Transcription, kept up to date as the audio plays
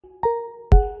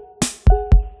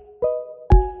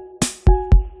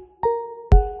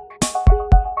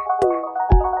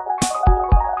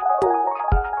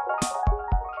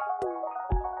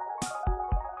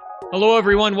Hello,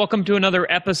 everyone. Welcome to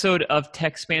another episode of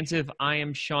TechSpansive. I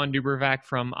am Sean Dubervac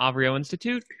from Avrio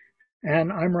Institute.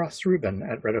 And I'm Ross Rubin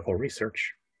at Reticle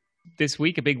Research. This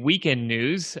week, a big weekend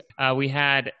news. We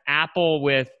had Apple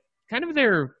with kind of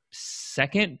their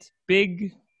second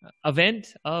big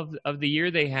event of the year.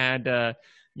 They had,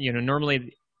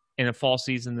 normally in a fall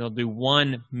season, they'll do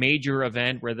one major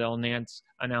event where they'll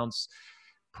announce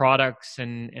products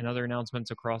and other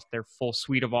announcements across their full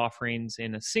suite of offerings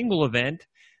in a single event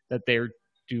that they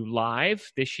do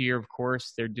live. This year, of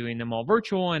course, they're doing them all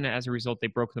virtual, and as a result, they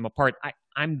broke them apart.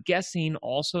 I'm guessing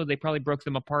also they probably broke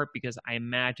them apart because I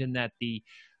imagine that the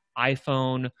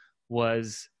iPhone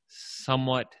was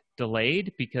somewhat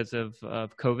delayed because of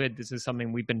COVID. This is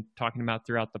something we've been talking about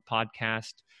throughout the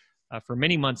podcast for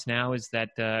many months now, is that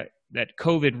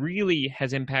COVID really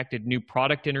has impacted new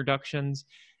product introductions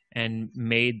and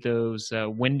made those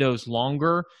windows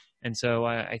longer. And so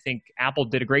I think Apple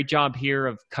did a great job here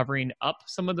of covering up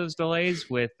some of those delays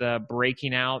with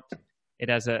breaking out it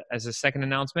as a second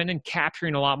announcement and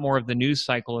capturing a lot more of the news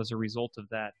cycle as a result of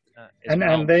that. And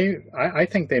I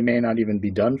think they may not even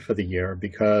be done for the year,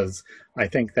 because I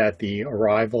think that the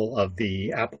arrival of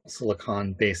the Apple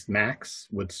Silicon-based Macs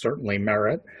would certainly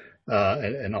merit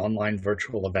an online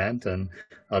virtual event. And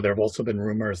there have also been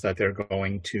rumors that they're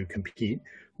going to compete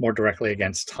more directly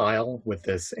against Tile with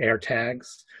this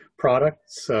AirTags product.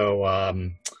 So,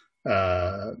 and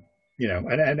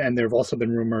there have also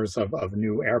been rumors of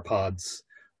new AirPods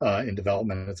in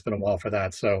development. It's been a while for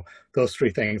that. So those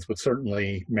three things would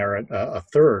certainly merit a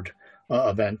third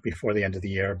event before the end of the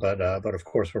year. But of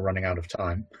course, we're running out of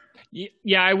time.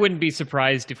 Yeah, I wouldn't be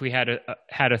surprised if we had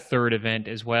a third event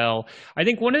as well. I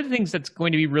think one of the things that's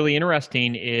going to be really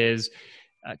interesting is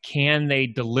can they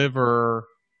deliver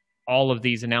all of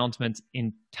these announcements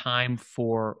in time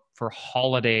for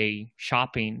holiday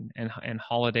shopping and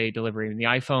holiday delivery. And the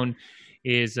iPhone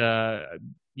is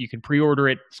you can pre-order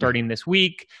it starting this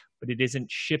week, but it isn't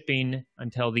shipping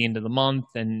until the end of the month,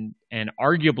 and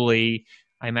arguably,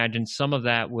 I imagine some of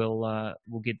that will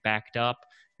get backed up.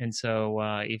 And so,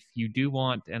 if you do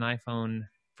want an iPhone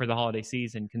for the holiday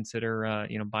season, consider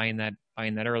buying that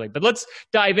early. But let's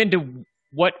dive into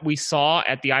what we saw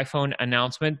at the iPhone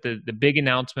announcement. The big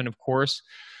announcement, of course,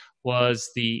 was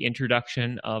the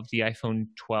introduction of the iPhone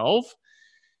 12.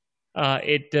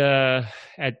 It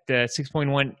at the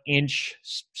 6.1-inch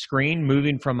screen,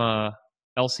 moving from a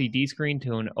LCD screen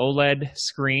to an OLED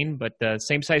screen, but the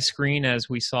same size screen as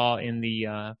we saw in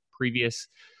the previous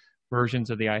versions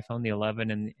of the iPhone, the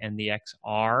 11 and the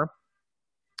XR.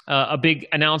 A big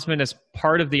announcement as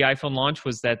part of the iPhone launch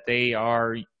was that they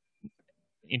are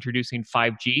introducing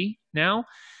 5G now,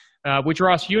 which,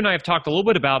 Ross, you and I have talked a little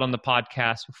bit about on the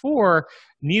podcast before.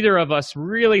 Neither of us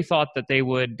really thought that they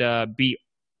would be,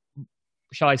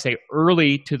 shall I say,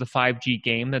 early to the 5G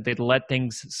game, that they'd let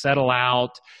things settle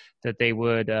out, that they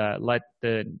would let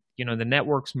the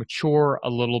networks mature a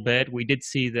little bit. We did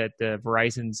see that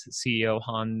Verizon's CEO,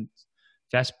 Hans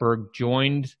Vestberg,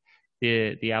 joined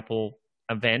the Apple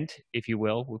event, if you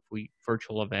will,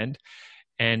 virtual event,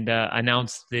 and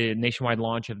announced the nationwide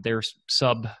launch of their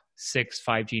sub-6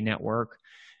 5G network.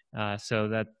 So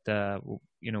that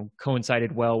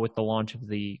coincided well with the launch of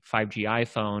the 5G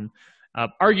iPhone.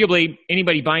 Arguably,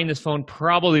 anybody buying this phone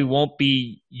probably won't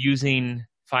be using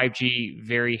 5G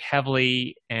very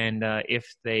heavily, and if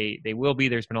they will be,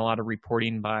 there's been a lot of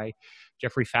reporting by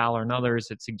Jeffrey Fowler and others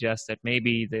that suggests that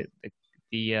maybe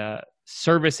the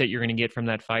service that you're going to get from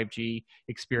that 5G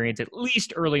experience, at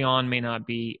least early on, may not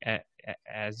be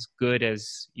as good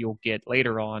as you'll get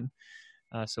later on.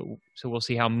 So we'll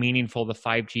see how meaningful the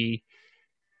 5G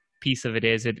piece of it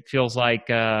is. It feels like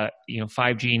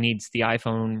 5G needs the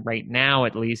iPhone right now,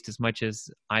 at least, as much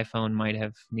as iPhone might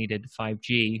have needed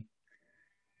 5G.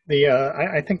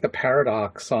 I think the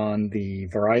paradox on the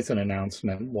Verizon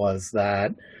announcement was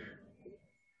that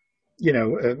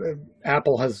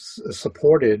Apple has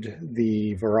supported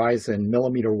the Verizon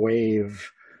millimeter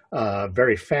wave,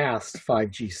 very fast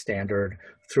 5G standard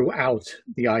throughout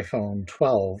the iPhone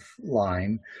 12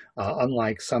 line,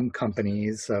 unlike some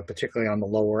companies, particularly on the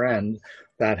lower end,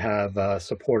 that have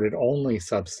supported only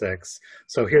sub-6.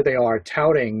 So here they are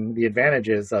touting the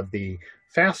advantages of the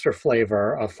faster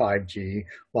flavor of 5G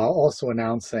while also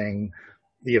announcing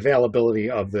the availability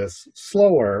of this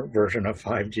slower version of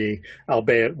 5G,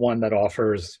 albeit one that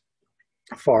offers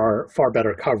far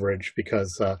better coverage,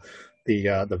 because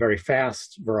the very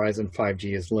fast Verizon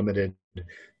 5G is limited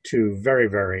to very,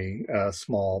 very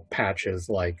small patches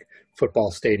like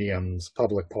football stadiums,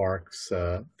 public parks,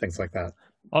 things like that.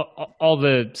 all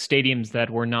the stadiums that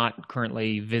we're not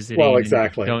currently Well, visiting and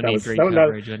exactly. don't That need was great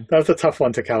coverage. And that was a tough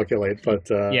one to calculate, but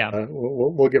yeah,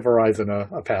 we'll give Verizon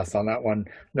a pass on that one.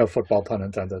 No football pun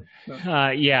intended.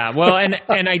 No. yeah. Well, and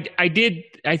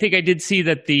I think I did see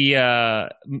that the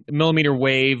millimeter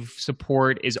wave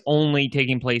support is only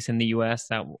taking place in the U.S.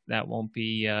 That won't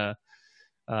be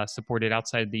supported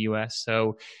outside the U.S.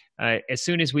 So as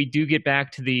soon as we do get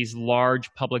back to these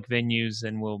large public venues,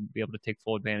 then we'll be able to take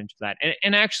full advantage of that.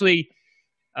 And actually,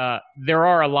 there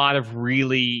are a lot of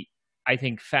really, I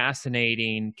think,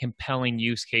 fascinating, compelling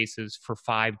use cases for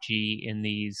 5G in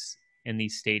these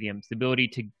stadiums. The ability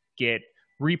to get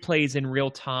replays in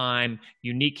real time,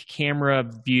 unique camera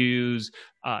views,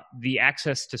 the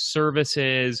access to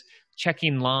services,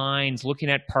 checking lines, looking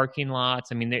at parking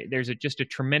lots. I mean, there's just a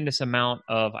tremendous amount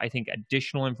of, I think,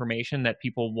 additional information that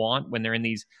people want when they're in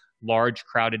these large,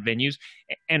 crowded venues.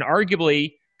 And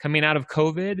arguably, coming out of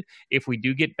COVID, if we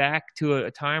do get back to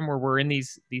a time where we're in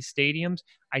these stadiums,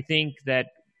 I think that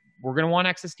we're going to want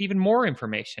access to even more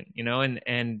information,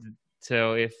 and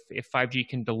so if 5G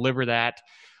can deliver that,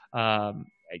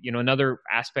 another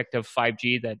aspect of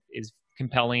 5G that is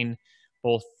compelling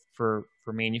both for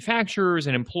manufacturers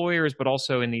and employers, but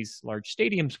also in these large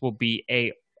stadiums, will be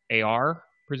AR,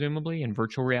 presumably, and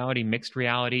virtual reality, mixed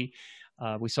reality.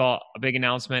 We saw a big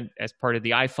announcement as part of the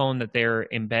iPhone that they're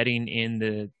embedding in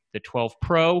the 12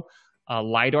 Pro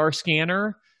LiDAR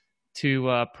scanner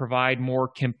to provide more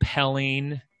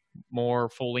compelling, more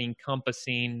fully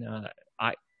encompassing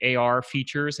AR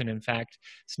features. And in fact,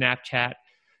 Snapchat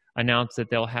announced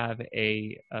that they'll have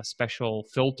a special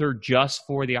filter just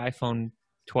for the iPhone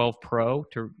 12 Pro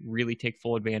to really take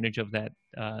full advantage of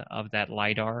that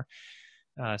LiDAR.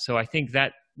 So I think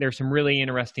that there's some really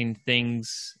interesting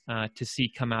things to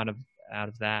see come out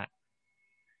of that.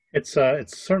 It's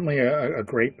certainly a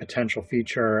great potential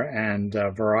feature, and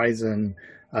Verizon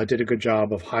did a good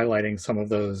job of highlighting some of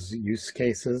those use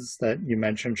cases that you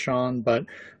mentioned, Sean. But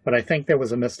I think there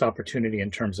was a missed opportunity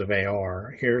in terms of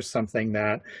AR. Here's something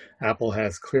that Apple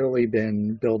has clearly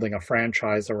been building a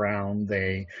franchise around.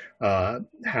 They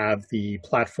have the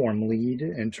platform lead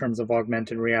in terms of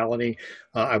augmented reality.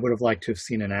 I would have liked to have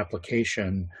seen an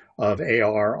application of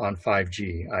AR on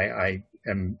 5G. I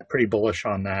am pretty bullish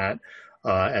on that.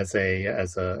 As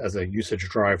a usage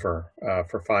driver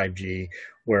for 5G,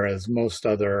 whereas most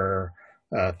other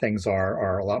things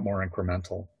are a lot more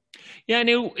incremental. Yeah, and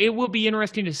it will be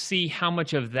interesting to see how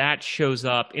much of that shows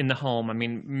up in the home. I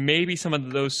mean, maybe some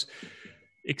of those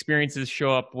experiences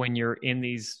show up when you're in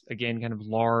these, again, kind of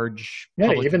large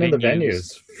public even venues. in the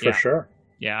venues, for sure.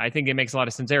 Yeah, I think it makes a lot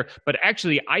of sense there. But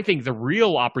actually, I think the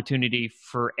real opportunity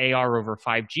for AR over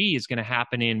 5G is going to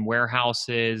happen in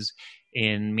warehouses,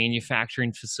 in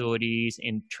manufacturing facilities,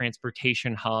 in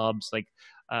transportation hubs, like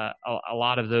a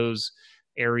lot of those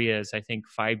areas. I think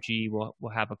 5G will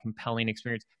have a compelling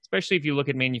experience, especially if you look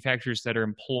at manufacturers that are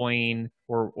employing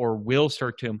or will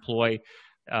start to employ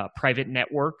private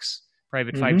networks,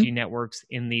 private 5G networks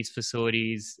in these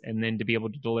facilities, and then to be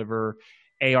able to deliver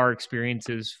AR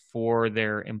experiences for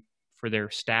their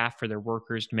staff, for their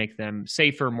workers, to make them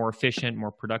safer, more efficient,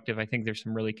 more productive. I think there's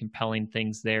some really compelling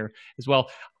things there as well.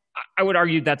 I would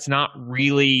argue that's not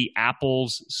really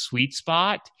Apple's sweet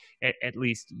spot, at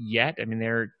least yet. I mean,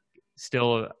 they're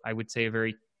still, I would say, a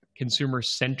very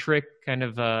consumer-centric kind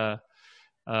of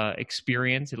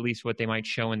experience, at least what they might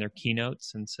show in their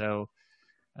keynotes. And so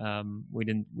we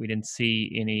didn't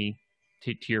see any.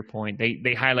 To your point, they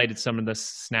highlighted some of the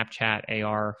Snapchat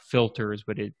AR filters,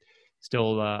 but it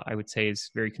still, I would say, is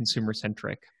very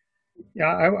consumer-centric. Yeah,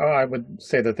 I would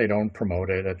say that they don't promote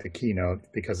it at the keynote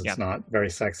because it's not very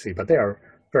sexy, but they are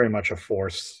very much a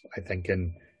force, I think,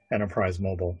 in enterprise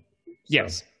mobile. So,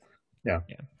 yes. Yeah.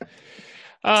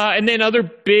 And then other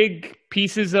big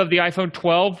pieces of the iPhone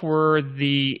 12 were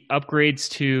the upgrades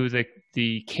to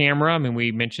the camera. I mean,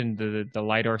 we mentioned the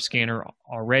LiDAR scanner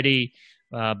already,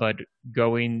 but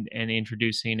going and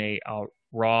introducing a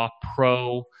RAW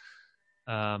Pro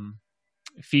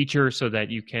feature so that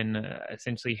you can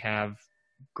essentially have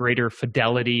greater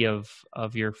fidelity of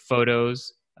your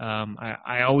photos.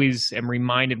 I always am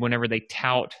reminded whenever they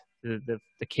tout the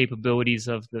capabilities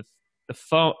of the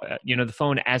phone, the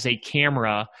phone as a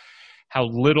camera, how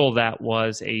little that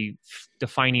was a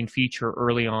defining feature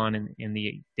early on in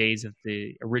the days of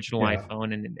the original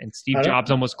iPhone, and Steve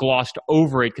Jobs almost glossed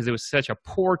over it because it was such a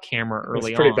poor camera early on.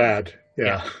 It's pretty bad.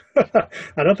 Yeah.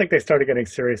 I don't think they started getting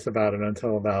serious about it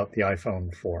until about the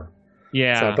iPhone 4.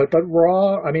 Yeah. So, but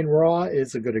RAW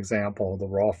is a good example, the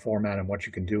RAW format and what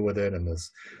you can do with it, and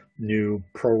this new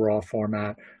Pro RAW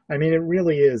format. I mean, it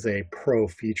really is a pro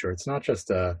feature. It's not just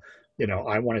a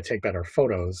I want to take better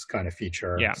photos kind of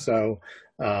feature. Yeah. So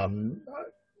um,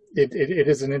 it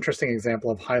is an interesting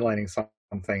example of highlighting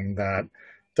something that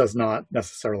does not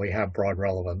necessarily have broad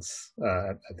relevance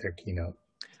at their keynote.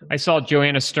 I saw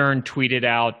Joanna Stern tweeted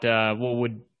out what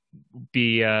would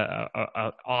be a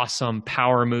awesome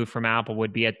power move from Apple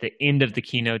would be at the end of the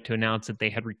keynote to announce that they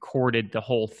had recorded the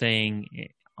whole thing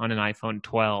on an iPhone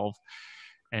 12,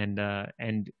 and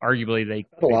arguably they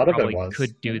probably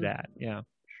could do that. Yeah,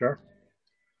 sure.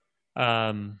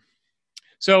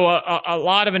 So a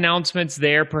lot of announcements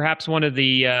there. Perhaps one of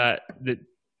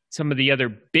some of the other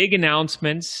big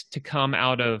announcements to come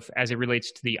out of as it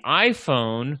relates to the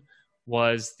iPhone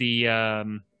was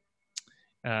the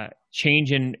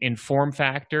change in form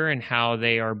factor and how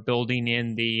they are building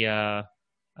in the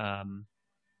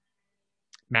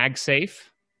MagSafe.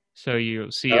 So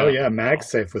you'll see.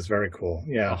 MagSafe was very cool.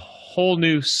 Yeah, a whole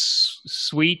new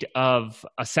suite of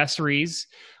accessories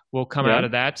will come out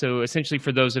of that. So essentially,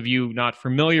 for those of you not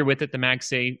familiar with it, the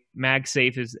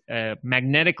MagSafe is a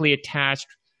magnetically attached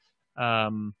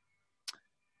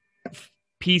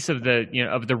piece of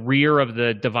the rear of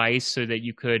the device, so that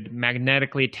you could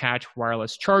magnetically attach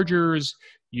wireless chargers.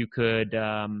 You could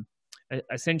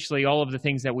essentially all of the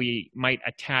things that we might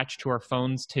attach to our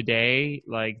phones today,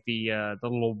 like the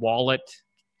little wallet,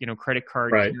 credit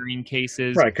card carrying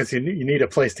cases. Right, because you need a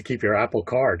place to keep your Apple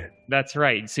Card. That's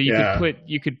right. So you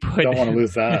could put. Don't want to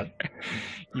lose that.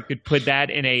 You could put that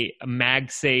in a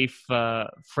MagSafe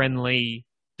friendly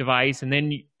device, and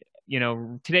then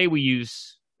today we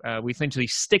essentially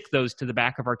stick those to the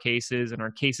back of our cases, and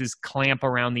our cases clamp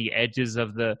around the edges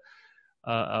of the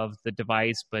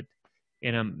device. But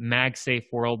in a MagSafe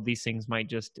world, these things might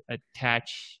just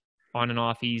attach on and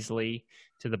off easily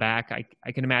to the back.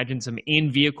 I can imagine some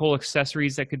in-vehicle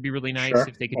accessories that could be really nice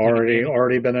if they could.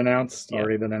 Already been announced. Yeah.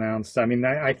 Already been announced. I mean,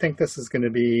 I think this is going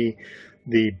to be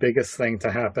the biggest thing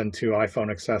to happen to iPhone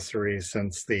accessories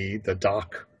since the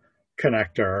dock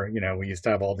connector. We used to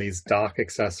have all these dock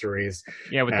accessories.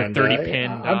 Yeah, with the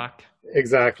 30-pin dock.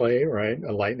 Exactly, right,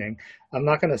 a Lightning. I'm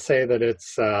not going to say that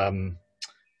it's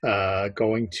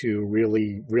going to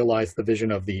really realize the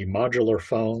vision of the modular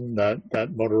phone that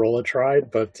Motorola tried,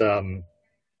 but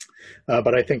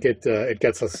I think it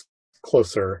gets us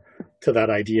closer to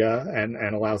that idea and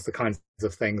allows the kinds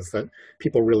of things that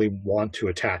people really want to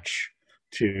attach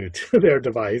to their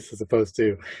device, as opposed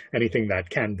to anything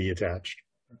that can be attached.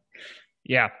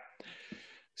 Yeah.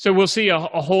 So we'll see a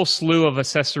whole slew of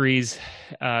accessories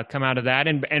come out of that,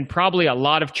 and probably a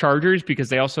lot of chargers, because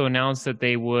they also announced that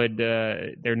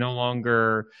they're no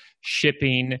longer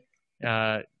shipping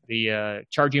the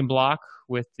charging block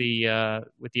with the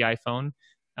iPhone,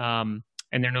 and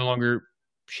they're no longer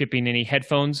shipping any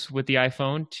headphones with the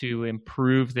iPhone to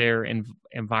improve their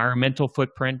environmental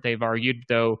footprint. They've argued,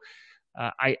 though.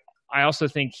 I also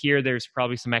think here there's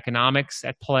probably some economics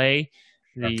at play.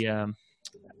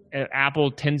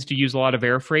 Apple tends to use a lot of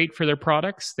air freight for their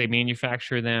products. They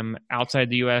manufacture them outside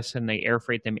the U.S. and they air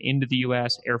freight them into the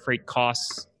U.S. Air freight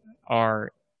costs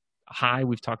are high.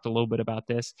 We've talked a little bit about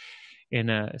this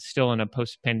still in a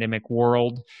post-pandemic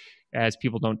world, as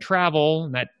people don't travel.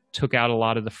 That took out a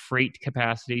lot of the freight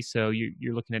capacity. So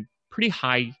you're looking at pretty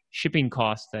high shipping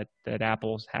costs that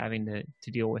Apple's having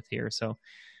to deal with here. So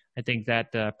I think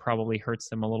that probably hurts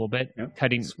them a little bit. Yep.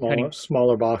 Cutting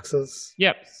smaller boxes.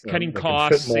 Yep, so cutting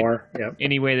costs more. Yep.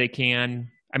 Any way they can.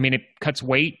 I mean, it cuts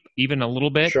weight even a little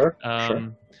bit. Sure.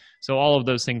 So all of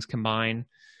those things combine.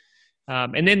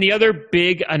 And then the other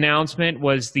big announcement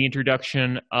was the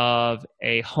introduction of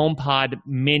a HomePod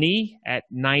Mini at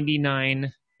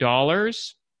 $99.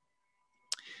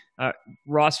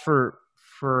 Ross, for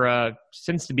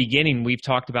since the beginning, we've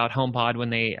talked about HomePod when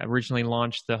they originally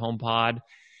launched the HomePod.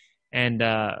 And,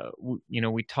 I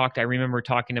remember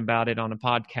talking about it on a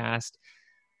podcast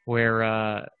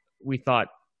where we thought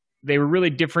they were really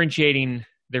differentiating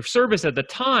their service at the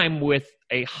time with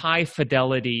a high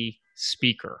fidelity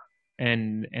speaker.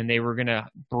 And they were going to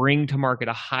bring to market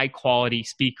a high quality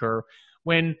speaker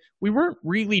when we weren't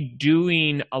really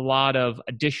doing a lot of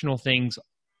additional things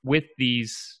with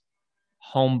these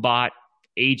HomeBot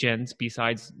agents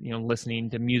besides, listening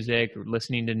to music or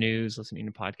listening to news, listening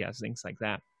to podcasts, things like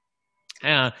that.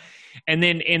 And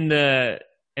then in the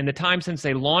time since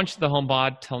they launched the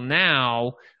HomePod till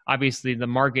now, obviously the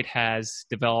market has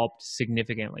developed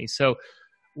significantly. So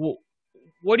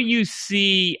what do you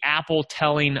see Apple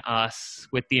telling us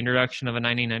with the introduction of a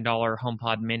 $99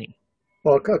 HomePod Mini?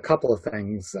 Well, a couple of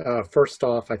things. First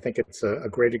off, I think it's a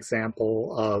great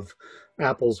example of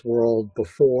Apple's world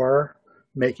before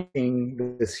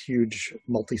making this huge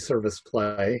multi-service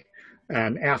play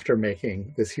and after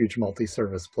making this huge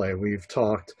multi-service play. We've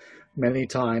talked many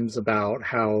times about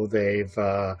how they've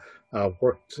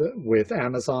worked with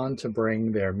Amazon to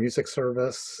bring their music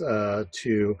service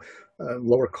to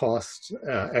lower cost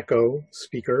Echo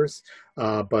speakers,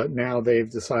 but now they've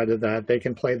decided that they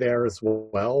can play there as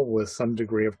well with some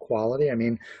degree of quality. I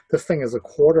mean, this thing is a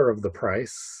quarter of the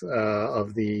price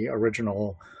of the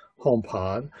original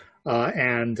HomePod,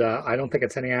 and I don't think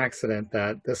it's any accident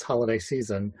that this holiday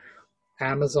season,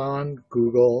 Amazon,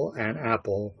 Google, and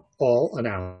Apple all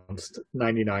announced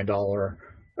 $99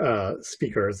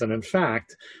 speakers. And in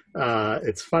fact,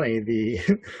 it's funny,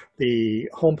 the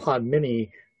HomePod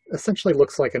Mini essentially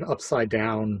looks like an upside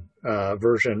down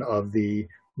version of the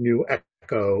new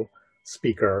Echo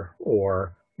speaker,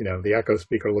 or the Echo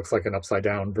speaker looks like an upside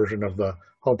down version of the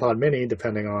HomePod Mini,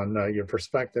 depending on your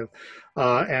perspective.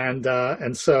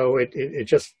 And so it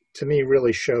just, to me,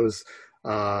 really shows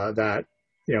that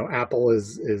Apple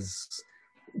is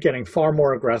getting far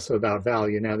more aggressive about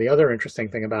value. Now, the other interesting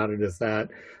thing about it is that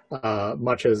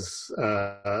much as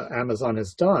Amazon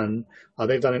has done,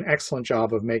 they've done an excellent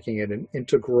job of making it an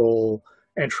integral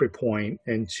entry point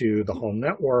into the home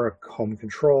network, home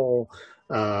control,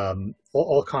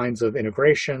 all kinds of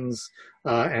integrations.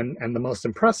 And the most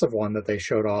impressive one that they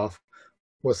showed off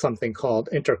was something called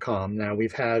Intercom. Now,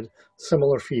 we've had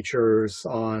similar features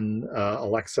on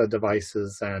Alexa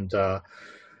devices and to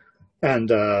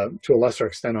a lesser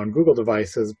extent on Google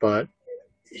devices, but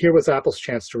here was Apple's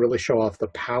chance to really show off the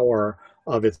power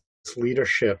of its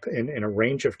leadership in a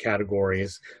range of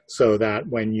categories, so that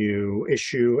when you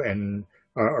issue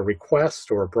a request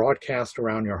or a broadcast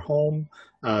around your home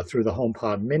through the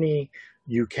HomePod Mini,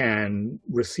 you can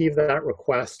receive that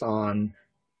request on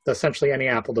essentially any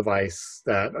Apple device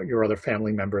that your other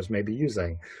family members may be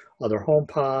using. Other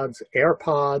HomePods,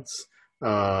 AirPods,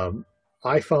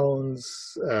 iPhones,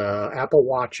 Apple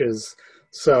Watches.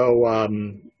 So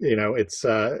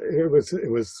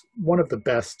it was one of the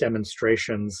best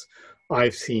demonstrations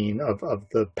I've seen of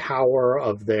the power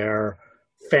of their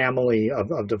family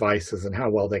of devices and how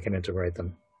well they can integrate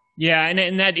them. Yeah,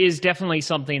 and that is definitely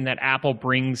something that Apple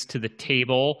brings to the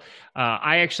table.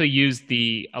 I actually use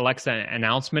the Alexa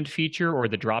announcement feature or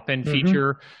the drop-in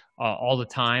feature all the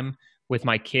time with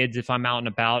my kids. If I'm out and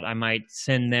about, I might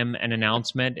send them an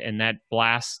announcement, and that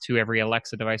blasts to every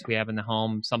Alexa device we have in the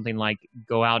home, something like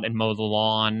go out and mow the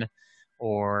lawn,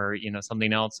 or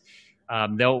something else.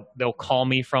 They'll call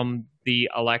me from the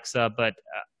Alexa, but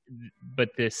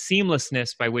the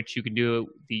seamlessness by which you can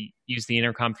use the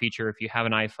intercom feature if you have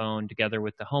an iPhone together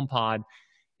with the HomePod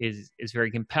is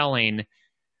very compelling.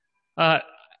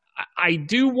 I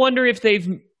do wonder if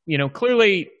they've,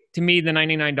 clearly, to me, the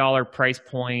 $99 price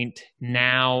point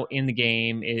now in the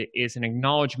game is an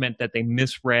acknowledgement that they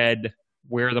misread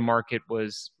where the market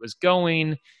was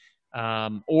going,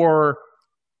 or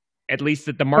at least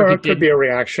that the market could be a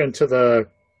reaction to the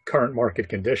current market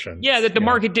conditions. Yeah, that the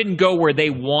market didn't go where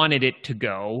they wanted it to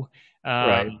go.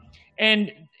 Right.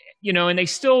 And they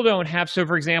still don't have. So,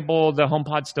 for example, the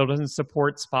HomePod still doesn't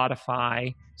support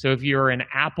Spotify. So if you're an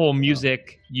Apple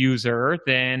Music user,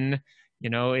 then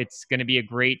it's going to be a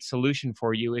great solution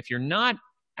for you. If you're not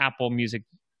Apple Music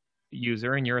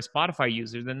user and you're a Spotify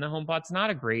user, then the HomePod's not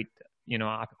a great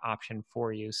option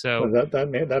for you. So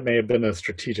that may have been a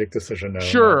strategic decision.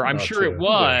 Sure, I'm sure it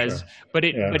was, sure. But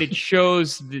it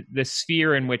shows the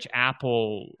sphere in which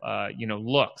Apple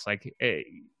looks like.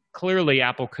 Clearly,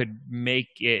 Apple could make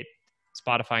it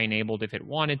Spotify enabled if it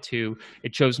wanted to.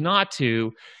 It chose not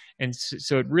to. And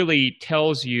so it really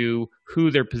tells you who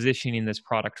they're positioning this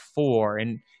product for.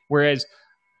 And whereas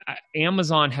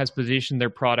Amazon has positioned their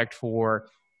product for,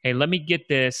 hey, let me get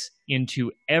this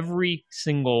into every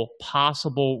single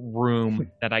possible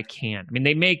room that I can. I mean,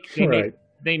 they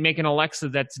make an Alexa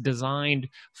that's designed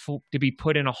to be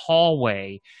put in a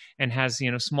hallway and has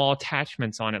small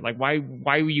attachments on it. Like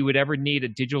why you would ever need a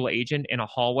digital agent in a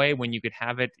hallway when you could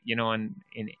have it in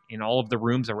all of the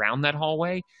rooms around that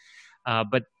hallway?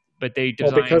 But they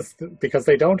designed because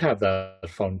they don't have that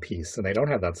phone piece and they don't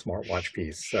have that smartwatch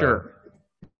piece. So, sure.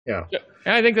 Yeah.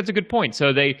 And I think that's a good point.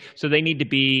 So they need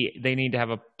to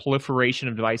have a proliferation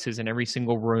of devices in every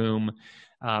single room.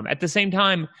 At the same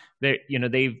time, they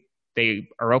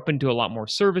are open to a lot more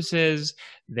services.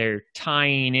 They're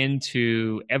tying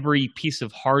into every piece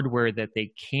of hardware that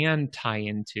they can tie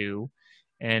into,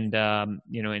 and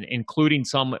and including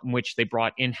some in which they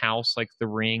brought in-house, like the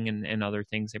Ring and other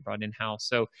things they brought in-house.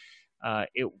 So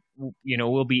it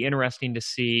will be interesting to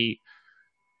see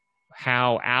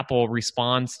how Apple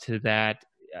responds to that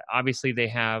obviously they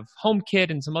have HomeKit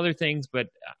and some other things, but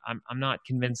I'm not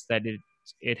convinced that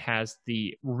it has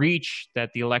the reach that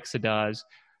the Alexa does.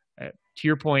 To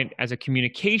your point, as a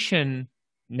communication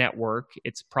network,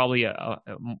 it's probably a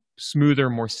smoother,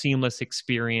 more seamless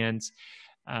experience.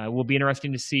 It will be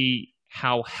interesting to see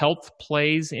how health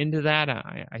plays into that.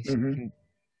 I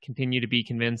continue to be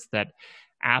convinced that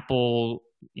Apple's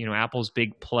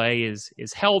big play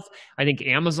is health. I think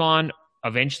Amazon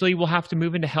eventually will have to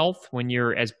move into health. When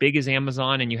you're as big as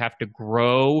Amazon and you have to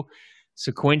grow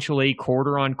sequentially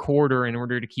quarter on quarter in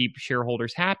order to keep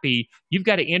shareholders happy, you've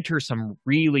got to enter some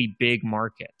really big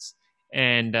markets.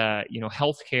 And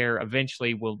healthcare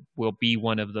eventually will be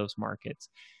one of those markets.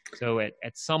 So at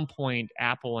some point,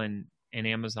 Apple and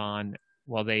Amazon,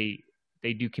 while they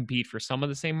do compete for some of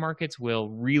the same markets, will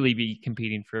really be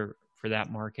competing for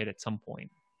that market at some point.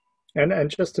 And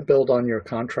just to build on your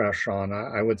contrast, Sean,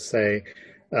 I would say,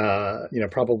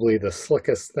 probably the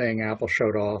slickest thing Apple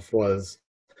showed off was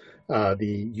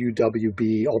the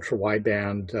UWB ultra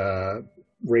wideband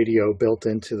radio built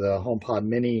into the HomePod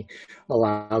Mini.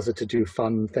 Allows it to do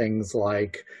fun things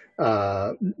like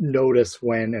notice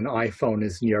when an iPhone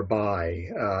is nearby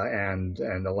and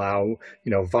allow,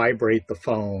 vibrate the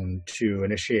phone to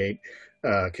initiate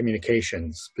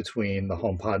communications between the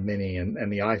HomePod Mini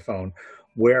and the iPhone.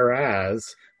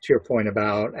 Whereas, to your point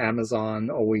about Amazon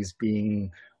always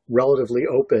being relatively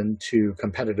open to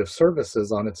competitive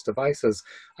services on its devices,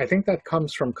 I think that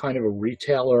comes from kind of a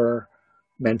retailer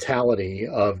mentality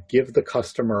of give the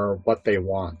customer what they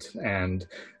want. And,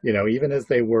 even as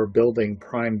they were building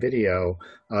Prime Video,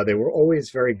 they were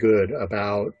always very good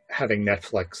about having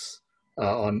Netflix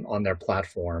on their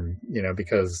platform,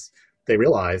 because they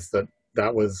realized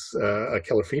that was a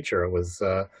killer feature. It was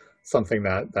something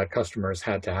that customers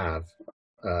had to have.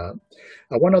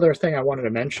 One other thing I wanted to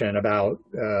mention about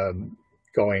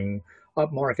going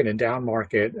up market and down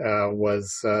market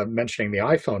was mentioning the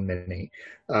iPhone Mini,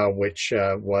 which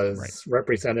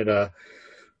represented a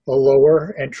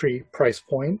lower entry price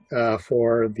point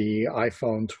for the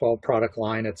iPhone 12 product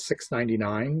line at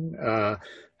 $699.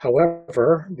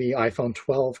 However, the iPhone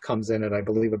 12 comes in at, I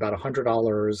believe, about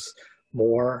 $100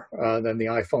 more than the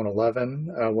iPhone 11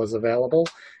 was available.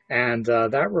 And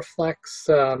that reflects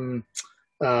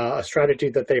a strategy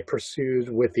that they pursued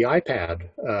with the iPad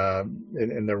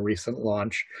in the recent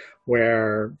launch,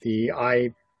 where the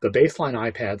baseline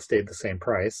iPad stayed the same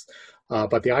price,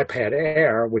 but the iPad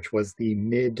Air, which was the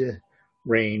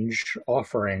mid-range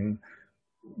offering,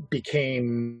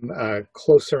 became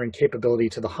closer in capability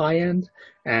to the high end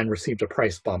and received a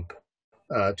price bump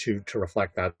to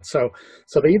reflect that. So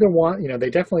they either want, they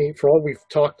definitely, for all we've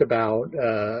talked about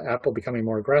Apple becoming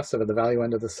more aggressive at the value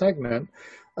end of the segment,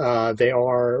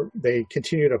 they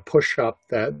continue to push up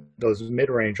those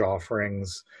mid-range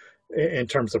offerings in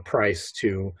terms of price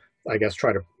to, I guess,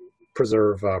 try to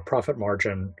preserve profit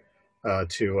margin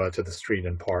to the street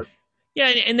in part. Yeah,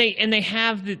 and they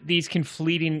have these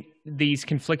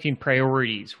conflicting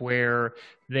priorities where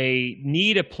they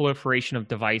need a proliferation of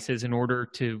devices in order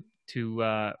to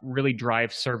really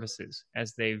drive services.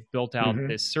 As they've built out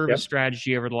this service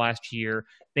strategy over the last year,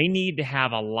 they need to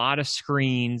have a lot of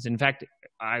screens. In fact,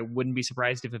 I wouldn't be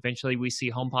surprised if eventually we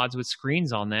see HomePods with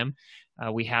screens on them.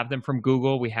 We have them from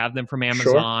Google, we have them from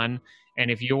Amazon, and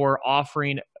if you're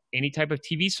offering any type of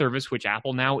TV service, which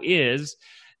Apple now is,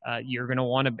 you're going to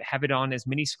want to have it on as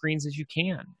many screens as you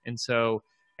can. And so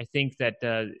I think that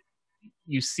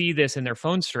you see this in their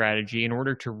phone strategy. In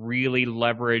order to really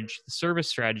leverage the service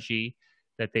strategy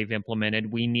that they've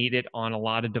implemented, we need it on a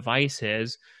lot of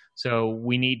devices. So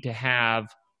we need to have,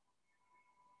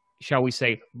 shall we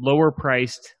say, lower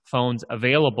priced phones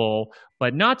available,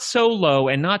 but not so low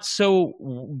and not so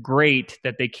great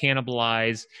that they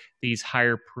cannibalize these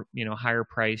higher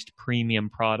priced premium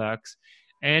products.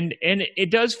 And it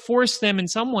does force them in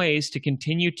some ways to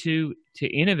continue to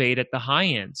innovate at the high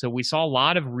end. So we saw a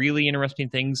lot of really interesting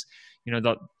things.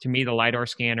 To me, the LiDAR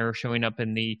scanner showing up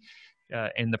in the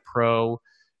Pro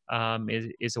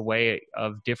is a way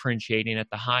of differentiating at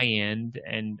the high end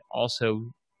and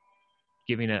also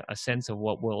giving a sense of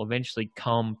what will eventually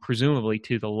come, presumably,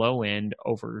 to the low end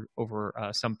over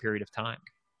some period of time.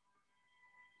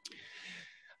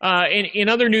 In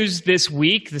other news this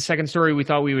week, the second story we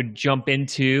thought we would jump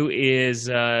into is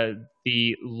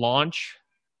the launch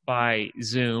by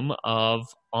Zoom of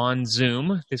On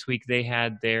Zoom. This week they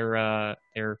had their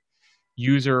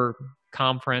user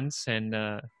conference and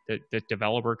the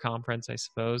developer conference, I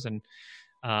suppose, and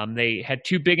they had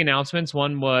two big announcements.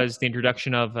 One was the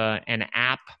introduction of an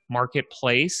app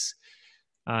marketplace.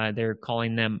 They're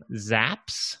calling them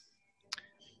Zaps.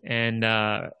 And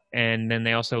And then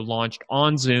they also launched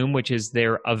OnZoom, which is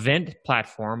their event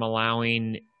platform,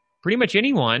 allowing pretty much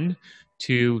anyone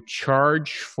to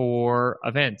charge for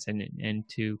events and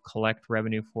to collect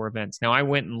revenue for events. Now, I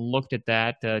went and looked at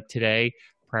that today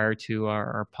prior to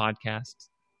our podcast,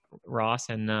 Ross,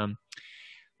 and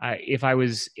if I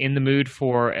was in the mood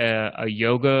for a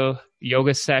yoga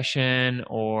session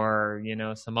or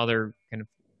some other kind of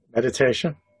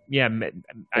meditation. Yeah,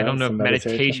 I don't know if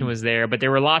meditation was there, but there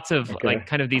were lots of like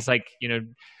kind of these like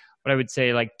what I would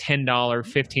say like $10,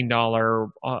 $15,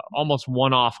 almost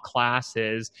one-off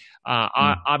classes.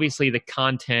 Obviously, the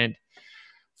content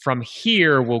from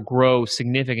here will grow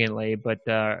significantly, but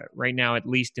right now, at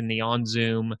least in the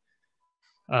OnZoom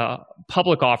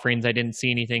public offerings, I didn't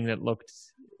see anything that looked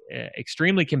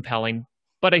extremely compelling.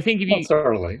 But I think it's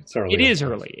early. It's early. It is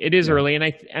early. It is early, and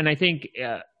I think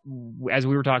as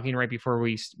we were talking right before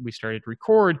we started to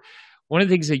record, one of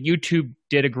the things that YouTube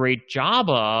did a great job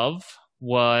of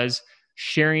was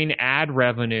sharing ad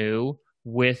revenue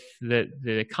with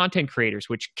the content creators,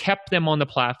 which kept them on the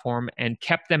platform and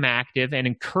kept them active and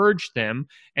encouraged them.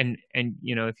 And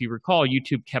if you recall,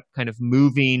 YouTube kept kind of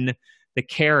moving the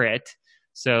carrot.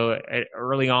 So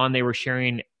early on, they were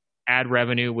sharing ad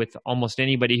revenue with almost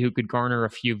anybody who could garner a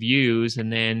few views,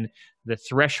 and then the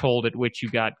threshold at which you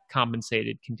got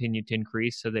compensated continued to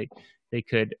increase, so they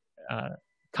could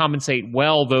compensate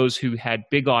well those who had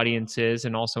big audiences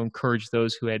and also encourage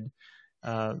those who had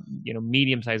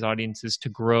medium-sized audiences to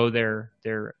grow their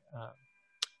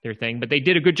thing. But they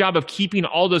did a good job of keeping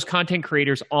all those content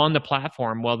creators on the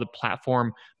platform while the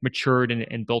platform matured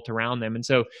and built around them. And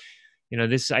so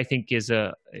this, I think,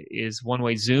 is one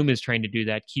way Zoom is trying to do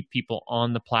that, keep people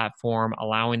on the platform,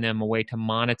 allowing them a way to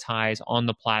monetize on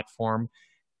the platform.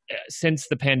 Since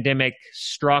the pandemic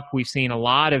struck, we've seen a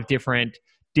lot of different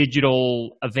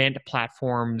digital event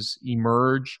platforms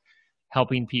emerge,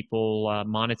 helping people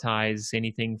monetize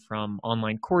anything from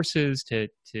online courses to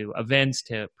events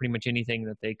to pretty much anything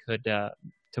that they could to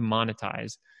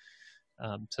monetize.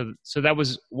 So that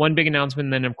was one big announcement.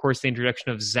 And then, of course, the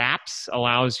introduction of Zaps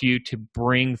allows you to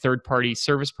bring third-party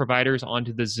service providers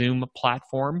onto the Zoom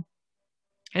platform.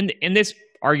 And this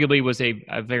arguably was a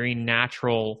very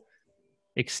natural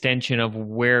extension of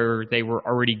where they were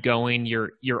already going.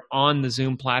 You're on the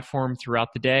Zoom platform throughout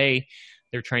the day.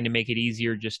 They're trying to make it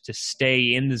easier just to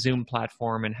stay in the Zoom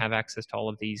platform and have access to all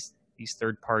of these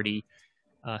third-party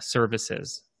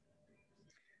services.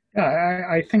 Yeah,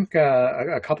 I think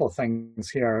a couple of things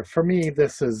here. For me,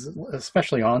 this is,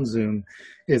 especially OnZoom,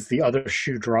 is the other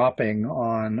shoe dropping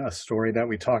on a story that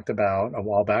we talked about a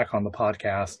while back on the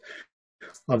podcast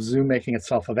of Zoom making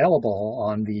itself available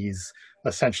on these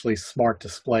essentially smart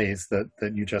displays that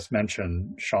you just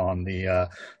mentioned, Sean, the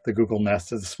Google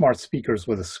Nest, the smart speakers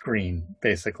with a screen,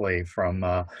 basically from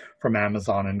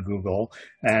Amazon and Google.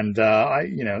 And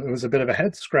it was a bit of a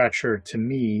head scratcher to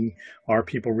me. Are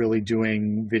people really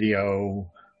doing video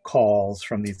calls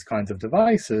from these kinds of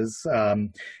devices?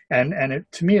 And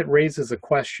to me, it raises a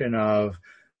question of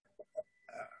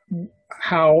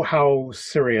how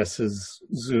serious is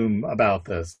Zoom about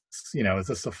this? Is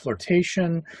this a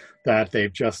flirtation that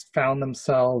they've just found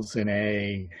themselves in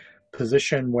a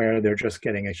position where they're just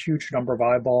getting a huge number of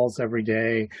eyeballs every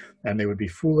day, and they would be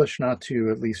foolish not to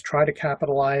at least try to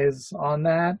capitalize on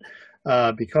that?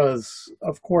 Because,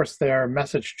 of course, their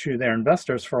message to their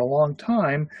investors for a long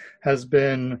time has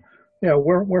been,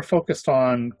 we're focused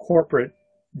on corporate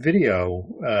video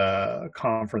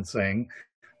conferencing.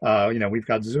 We've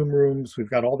got Zoom rooms, we've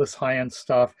got all this high-end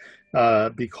stuff,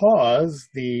 because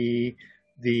the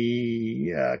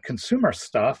consumer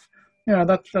stuff,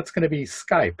 that's going to be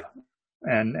Skype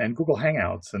and Google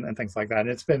Hangouts and things like that. And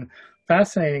it's been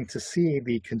fascinating to see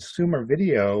the consumer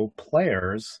video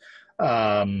players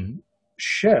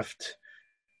shift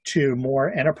to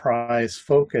more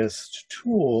enterprise-focused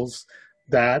tools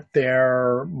that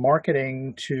they're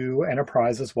marketing to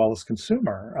enterprise as well as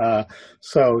consumer.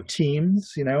 So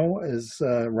Teams, is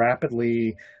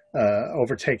rapidly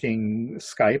overtaking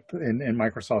Skype in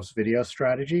Microsoft's video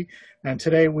strategy. And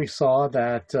today we saw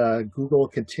that Google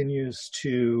continues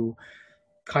to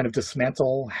kind of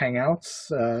dismantle Hangouts.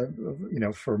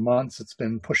 For months it's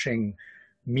been pushing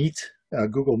Meet,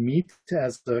 Google Meet,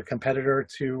 as the competitor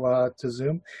to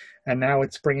Zoom, and now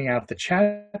it's bringing out the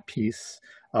chat piece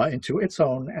into its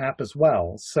own app as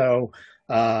well. So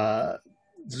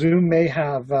Zoom may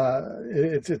have,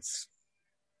 it's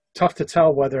tough to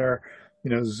tell whether,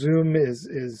 Zoom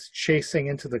is chasing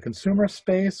into the consumer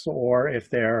space or if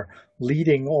they're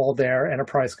leading all their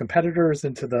enterprise competitors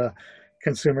into the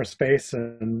consumer space,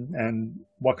 and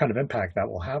what kind of impact that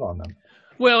will have on them.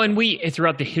 Well, and we,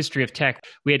 throughout the history of tech,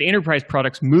 we had enterprise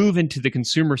products move into the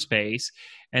consumer space,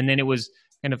 and then it was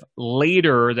kind of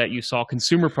later that you saw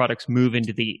consumer products move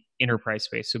into the enterprise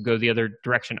space. So go the other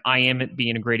direction. IM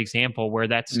being a great example where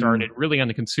that started really on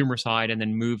the consumer side and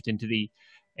then moved into the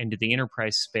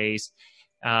enterprise space.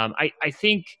 I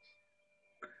think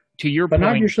to your But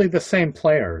point, not usually the same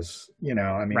players.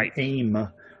 I mean, right? AIM,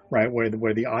 right, where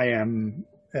the IM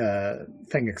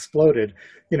thing exploded.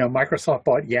 Microsoft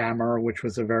bought Yammer, which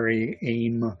was a very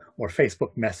AIM or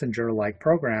Facebook Messenger like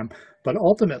program. But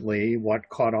ultimately, what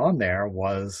caught on there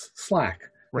was Slack,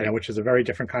 Right. which is a very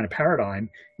different kind of paradigm,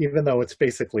 even though it's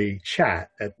basically chat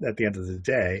at the end of the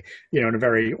day, in a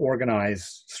very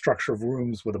organized structure of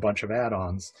rooms with a bunch of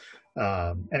add-ons.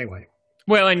 Anyway.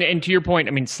 Well, and to your point,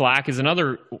 I mean, Slack is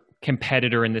another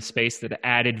competitor in this space that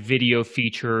added video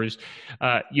features.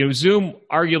 Zoom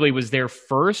arguably was there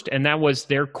first, and that was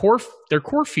their core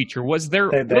feature was their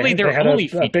They their had only a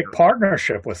feature. big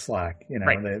partnership with Slack.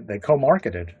 Right. They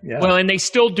co-marketed. Yeah. Well, and they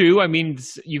still do. I mean,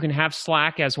 you can have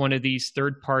Slack as one of these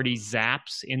third-party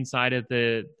Zaps inside of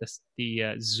the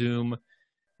Zoom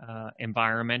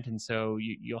environment, and so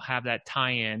you'll have that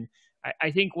tie-in.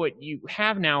 I think what you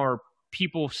have now are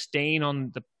people staying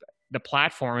on the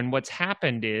platform, and what's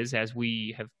happened is, as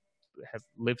we have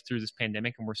lived through this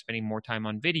pandemic and we're spending more time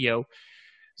on video,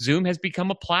 Zoom has become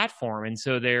a platform, and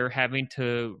so they're having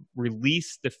to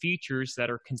release the features that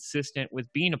are consistent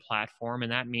with being a platform,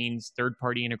 and that means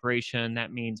third-party integration,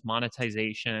 that means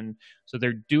monetization. So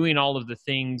they're doing all of the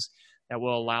things that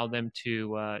will allow them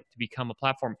to become a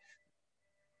platform.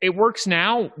 It works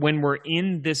now when we're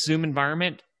in this Zoom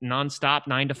environment nonstop,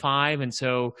 9 to 5. And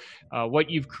so what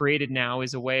you've created now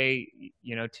is a way,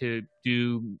 to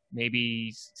do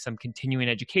maybe some continuing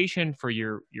education for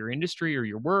your industry or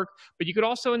your work. But you could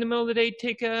also in the middle of the day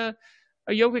take a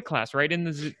yoga class right in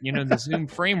the Zoom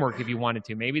framework if you wanted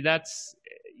to. Maybe that's,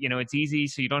 it's easy,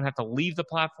 so you don't have to leave the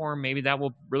platform. Maybe that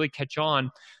will really catch on.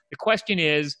 The question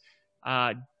is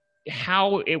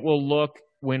how it will look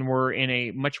when we're in a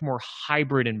much more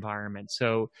hybrid environment.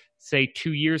 So say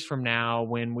 2 years from now,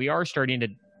 when we are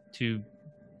starting to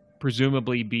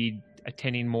presumably be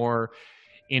attending more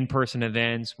in-person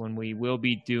events, when we will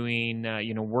be doing,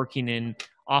 working in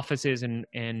offices and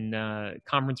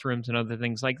conference rooms and other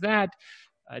things like that,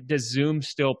 does Zoom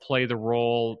still play the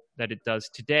role that it does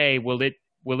today? Will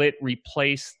it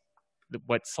replace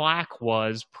what Slack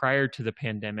was prior to the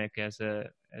pandemic as a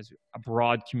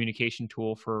broad communication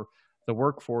tool for the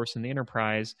workforce and the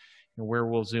enterprise? Where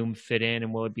will Zoom fit in,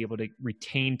 and will it be able to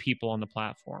retain people on the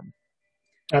platform?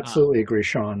 Absolutely agree,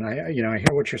 Sean. I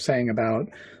hear what you're saying about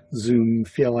Zoom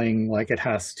feeling like it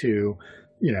has to,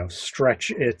 stretch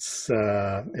its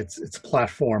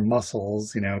platform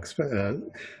muscles,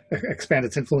 expand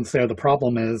its influence there. The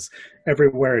problem is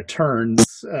everywhere it turns,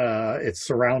 it's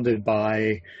surrounded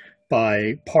by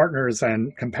partners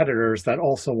and competitors that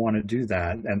also want to do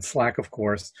that. And Slack, of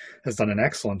course, has done an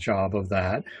excellent job of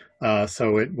that.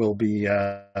 So it will be,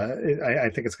 I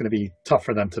think it's going to be tough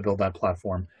for them to build that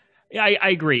platform. Yeah, I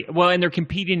agree. Well, and they're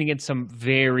competing against some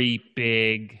very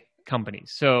big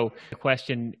companies. So the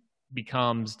question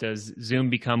becomes, does Zoom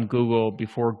become Google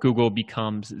before Google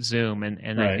becomes Zoom? And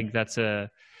right. I think that's a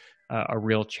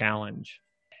real challenge.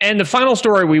 And the final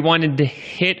story we wanted to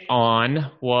hit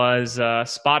on was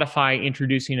Spotify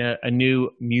introducing a new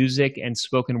music and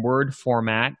spoken word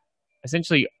format,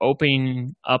 essentially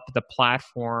opening up the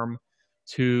platform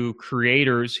to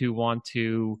creators who want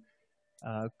to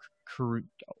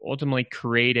ultimately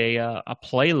create a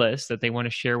playlist that they want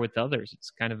to share with others. It's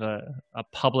kind of a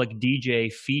public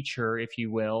DJ feature, if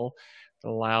you will, that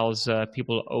allows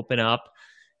people to open up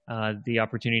the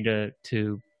opportunity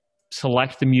to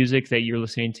select the music that you're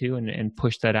listening to and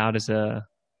push that out as a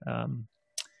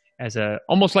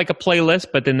almost like a playlist,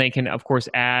 but then they can of course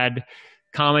add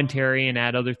commentary and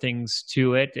add other things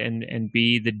to it and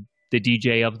be the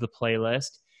DJ of the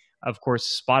playlist. Of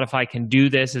course, Spotify can do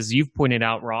this, as you've pointed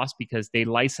out, Ross, because they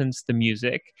license the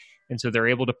music, and so they're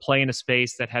able to play in a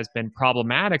space that has been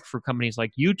problematic for companies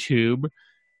like YouTube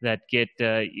that get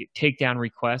takedown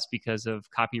requests because of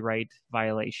copyright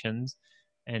violations.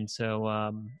 And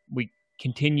so we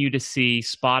continue to see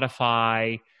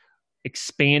Spotify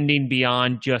expanding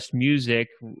beyond just music,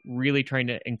 really trying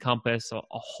to encompass a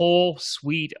whole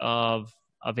suite of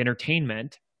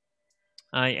entertainment.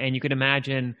 And you can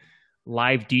imagine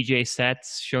live DJ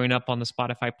sets showing up on the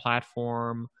Spotify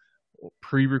platform,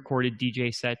 pre-recorded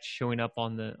DJ sets showing up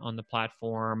on the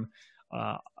platform.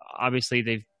 Obviously,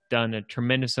 they've done a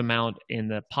tremendous amount in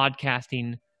the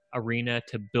podcasting arena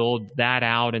to build that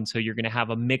out, and so you're going to have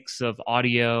a mix of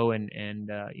audio and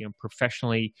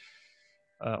professionally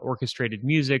orchestrated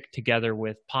music together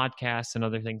with podcasts and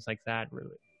other things like that,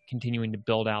 really continuing to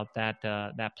build out that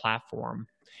platform.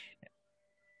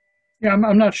 Yeah,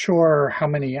 I'm not sure how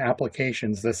many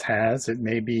applications this has. It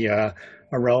may be a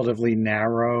relatively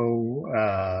narrow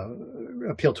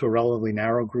appeal to a relatively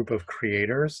narrow group of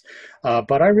creators,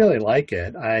 but I really like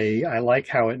it. I like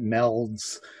how it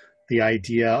melds the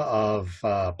idea of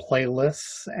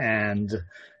playlists and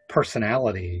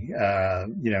personality.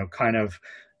 Kind of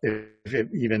if it,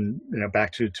 even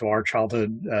back to our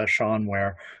childhood, Sean,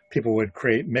 where people would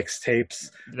create mixtapes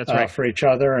That's right. for each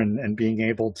other, and being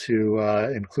able to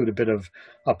include a bit of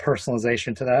a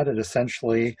personalization to that. It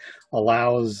essentially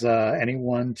allows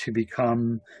anyone to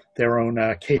become their own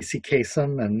Casey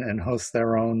Kasem and host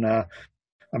their own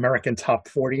American Top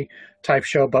 40 type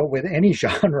show, but with any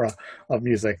genre of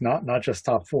music, not just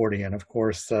Top 40. And of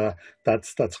course,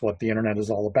 that's what the internet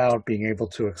is all about: being able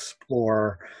to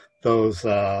explore those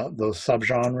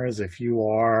subgenres. If you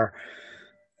are,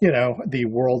 the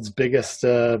world's biggest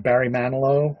Barry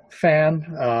Manilow fan,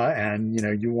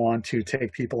 and you want to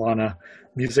take people on a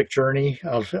music journey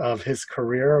of his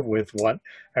career with what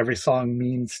every song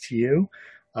means to you.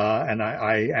 And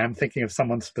I am thinking of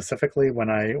someone specifically when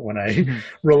I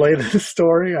relay this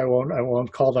story. I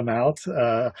won't call them out,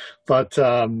 but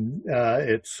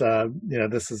it's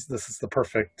this is the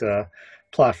perfect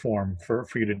platform for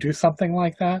you to do something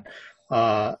like that.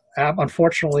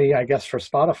 Unfortunately, I guess for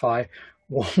Spotify,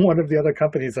 one of the other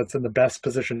companies that's in the best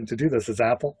position to do this is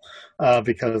Apple,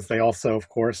 because they also, of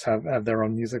course, have their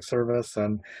own music service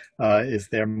and is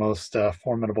their most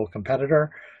formidable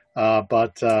competitor.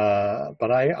 But I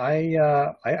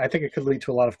think it could lead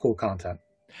to a lot of cool content.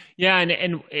 Yeah,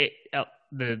 and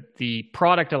the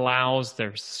product allows,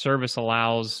 their service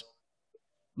allows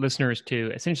listeners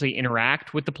to essentially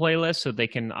interact with the playlist, so they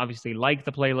can obviously like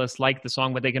the playlist, like the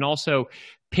song, but they can also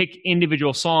pick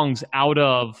individual songs out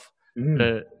of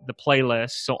the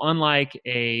playlist. So unlike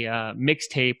a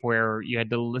mixtape where you had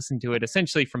to listen to it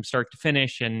essentially from start to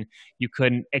finish and you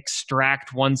couldn't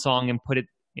extract one song and put it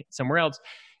somewhere else,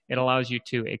 it allows you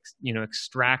to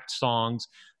extract songs.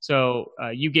 So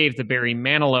you gave the Barry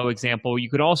Manilow example. You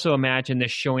could also imagine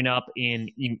this showing up in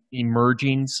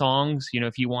emerging songs.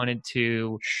 If you wanted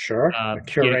to, sure, a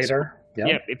curator.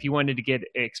 Yeah, if you wanted to get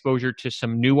exposure to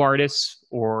some new artists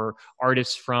or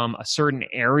artists from a certain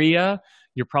area,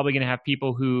 you're probably going to have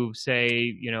people who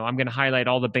say, I'm going to highlight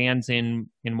all the bands in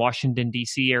Washington,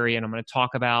 D.C. area, and I'm going to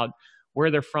talk about where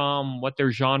they're from, what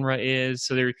their genre is.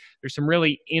 So there's some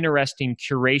really interesting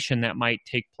curation that might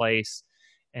take place.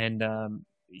 And,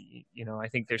 I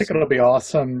think it'll be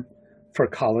awesome for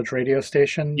college radio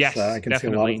stations. Yes, I can definitely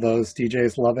see a lot of those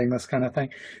DJs loving this kind of thing.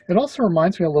 It also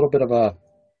reminds me a little bit of a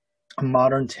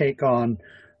modern take on,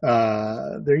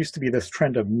 there used to be this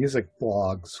trend of music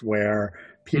blogs where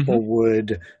people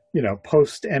would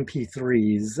post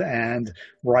MP3s and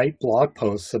write blog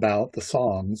posts about the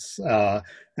songs.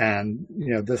 And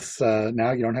this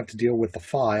now you don't have to deal with the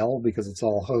file because it's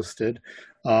all hosted,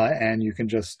 and you can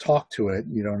just talk to it.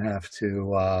 You don't have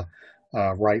to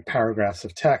write paragraphs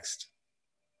of text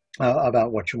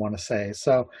about what you want to say.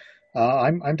 So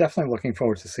I'm definitely looking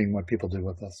forward to seeing what people do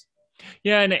with this.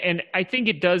 Yeah, and I think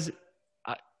it does.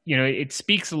 It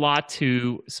speaks a lot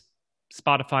to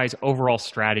Spotify's overall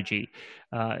strategy.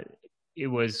 It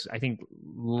was, I think,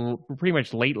 pretty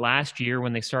much late last year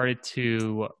when they started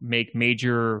to make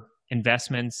major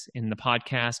investments in the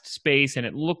podcast space, and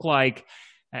it looked like,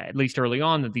 at least early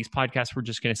on, that these podcasts were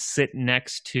just going to sit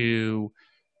next to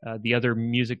the other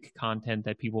music content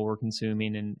that people were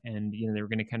consuming, and they were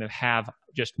going to kind of have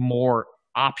just more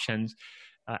options.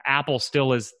 Apple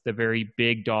still is the very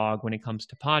big dog when it comes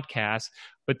to podcasts,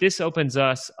 but this opens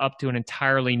us up to an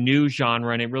entirely new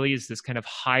genre, and it really is this kind of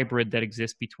hybrid that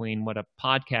exists between what a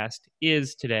podcast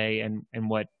is today and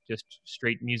what just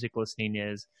straight music listening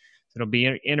is. So it'll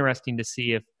be interesting to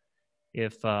see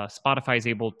if Spotify is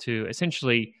able to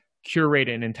essentially curate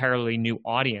an entirely new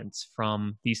audience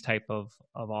from these type of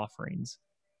offerings.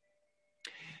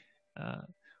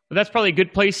 Well, that's probably a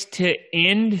good place to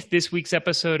end this week's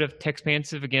episode of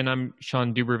Techspansive. Again, I'm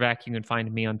Sean Dubervac. You can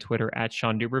find me on Twitter at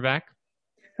Sean Dubervac.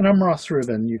 And I'm Ross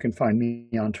Rubin. You can find me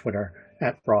on Twitter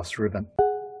at Ross Rubin.